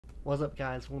What's up,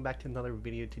 guys? Welcome back to another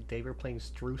video. Today we're playing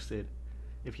Strucid.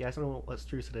 If you guys don't know what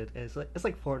Strucid is, it's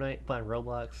like Fortnite but on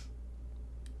Roblox.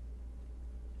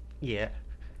 Yeah.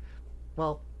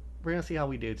 Well, we're gonna see how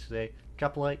we do today.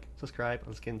 Drop a like, subscribe, and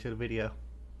let's get into the video.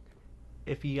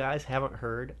 If you guys haven't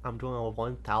heard, I'm doing a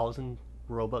 1,000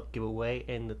 Robux giveaway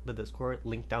in the Discord,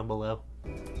 link down below.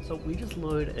 So we just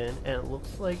loaded in, and it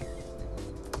looks like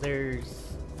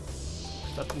there's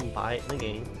stuff you can buy in the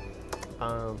game.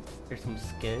 There's some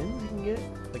skins you can get,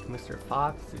 like Mr.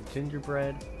 Fox, the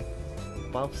Gingerbread,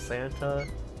 Buff Santa,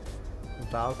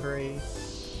 Valkyrie.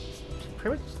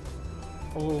 Pretty much.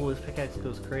 Oh, this pickaxe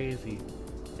goes crazy.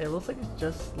 It looks like it's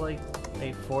just like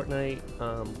a Fortnite,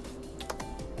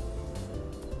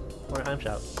 or item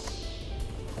shop.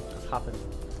 Let's hop in.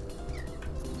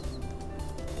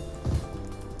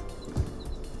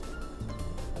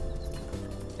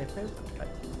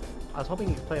 I was hoping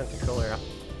you could play on controller.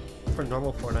 For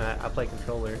normal Fortnite, I play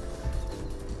controller,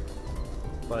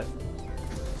 but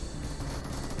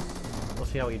we'll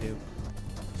see how we do.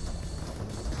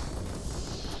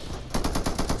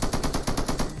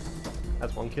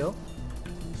 That's one kill.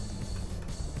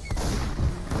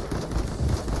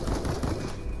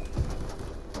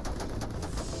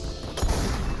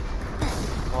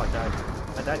 Oh, I died.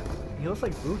 I died. He looks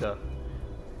like Buddha.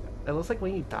 It looks like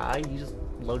when you die, you just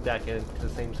load back into the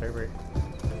same server.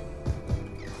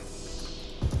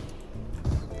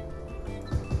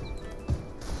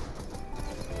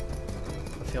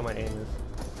 See how my aim is.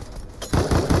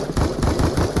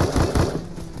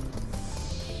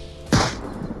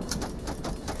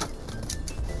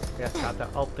 Yeah, got that.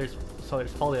 Oh, there's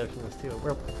foliage in this too.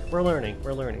 We're learning.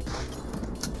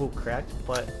 Ooh, cracked.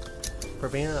 But for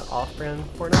being an off-brand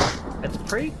Fortnite, it's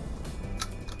pretty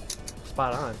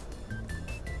spot on.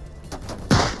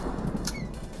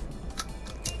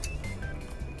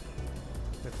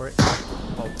 Wait for it.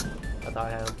 Oh, I thought I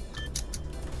had him.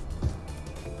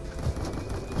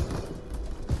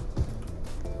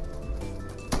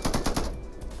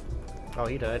 Oh,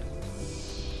 he died.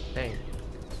 Dang.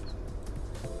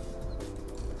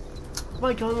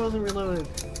 My gun wasn't reloaded.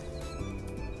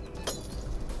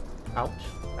 Ouch.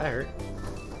 That hurt.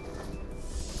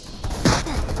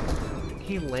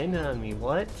 He landed on me.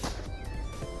 What?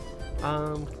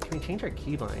 Can we change our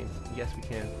keybinds? Yes, we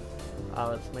can.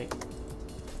 Let's make...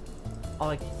 Oh,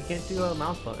 like, you can't do a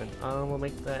mouse button. We'll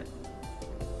make that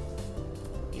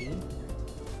E.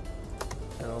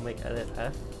 And we'll make edit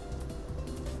F.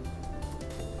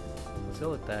 Let's go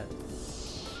with that.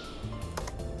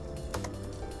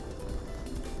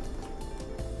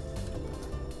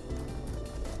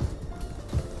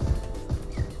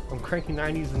 I'm cranking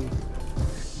 90s in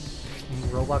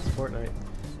Roblox Fortnite.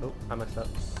 Oh, I messed up.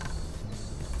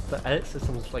 The edit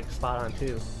system's like spot on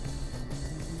too.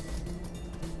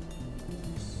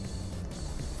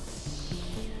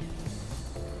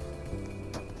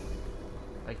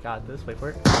 I got this, wait for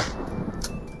it.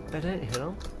 That didn't hit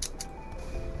him.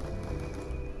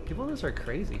 People in this are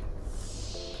crazy.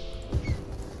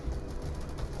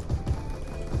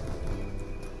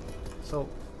 So,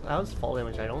 that was fall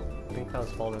damage. I don't think that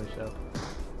was fall damage though.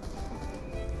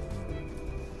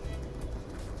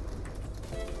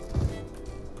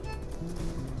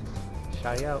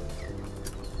 Shotty out.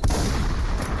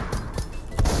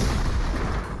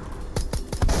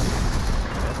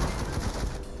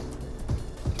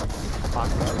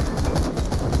 Box up.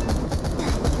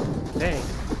 Dang.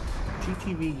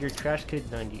 TTV, your trash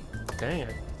kid 90. Dang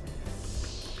it.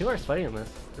 People are sweating this.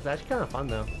 It's actually kind of fun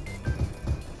though.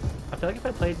 I feel like if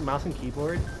I played mouse and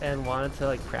keyboard and wanted to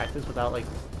like practice without like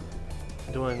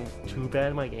doing too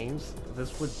bad in my games,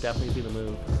 this would definitely be the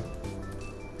move.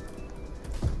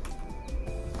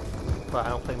 But I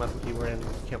don't play mouse and keyboard and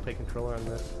can't play controller on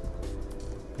this.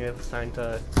 Maybe it's time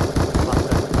to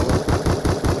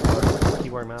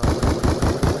keyboard mouse.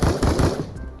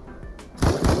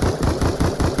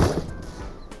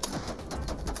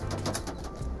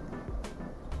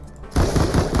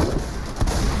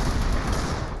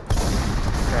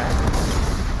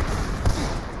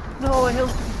 No, I held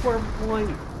 54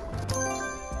 point.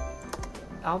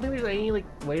 I don't think there's any like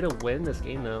way to win this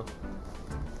game though.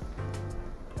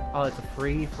 Oh, it's a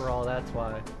free for all. That's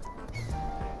why.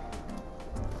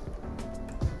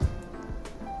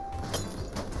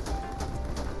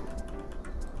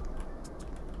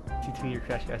 TTV, your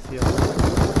trash guy. See you.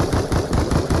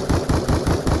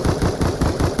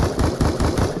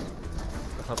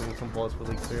 That's helping some bullets will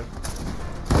leak through.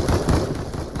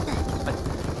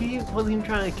 He wasn't even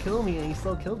trying to kill me and he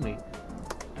still killed me.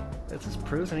 This just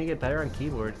proves I need to get better on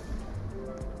keyboard.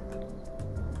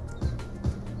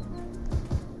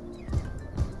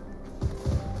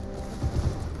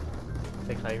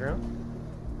 Take high ground.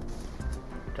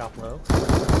 Drop low.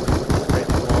 Straight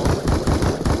to the wall.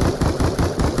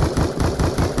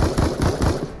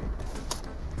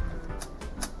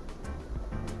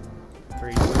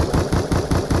 3, 2,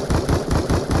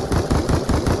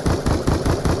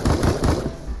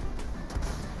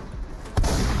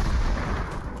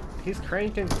 1. He's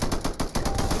cranking.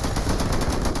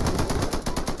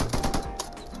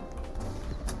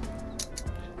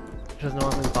 He doesn't know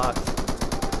I'm in the box.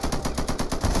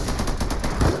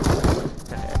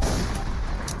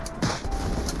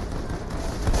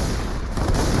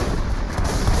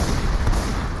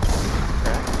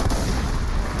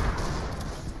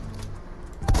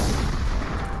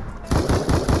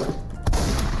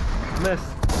 Miss.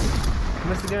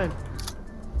 Miss again.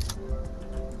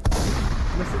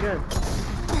 Miss again.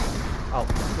 Oh,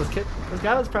 this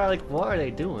guy was probably like, what are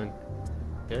they doing?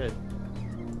 Good.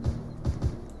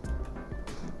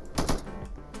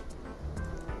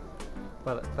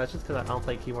 But that's just because I don't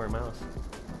play keyboard and mouse.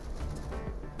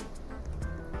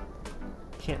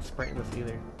 Can't sprint in this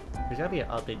either. There's gotta be an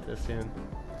update to this soon.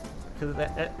 Because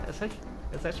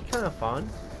it's actually kind of fun,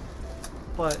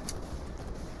 but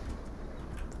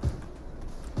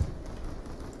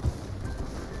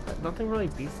nothing really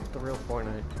beats the real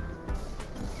Fortnite.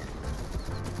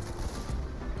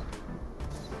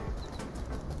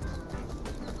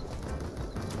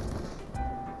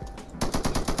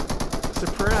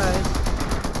 Surprise!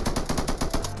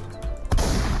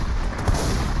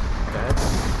 Dead.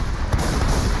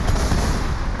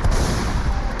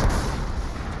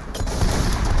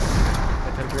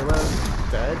 Attempt to reload.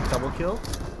 Dead. Double kill.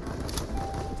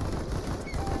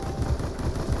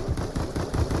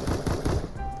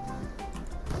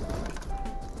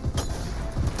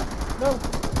 No!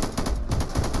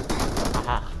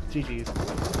 Aha! GG's.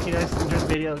 If you guys enjoyed the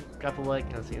video, drop a like,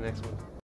 and I'll see you next one.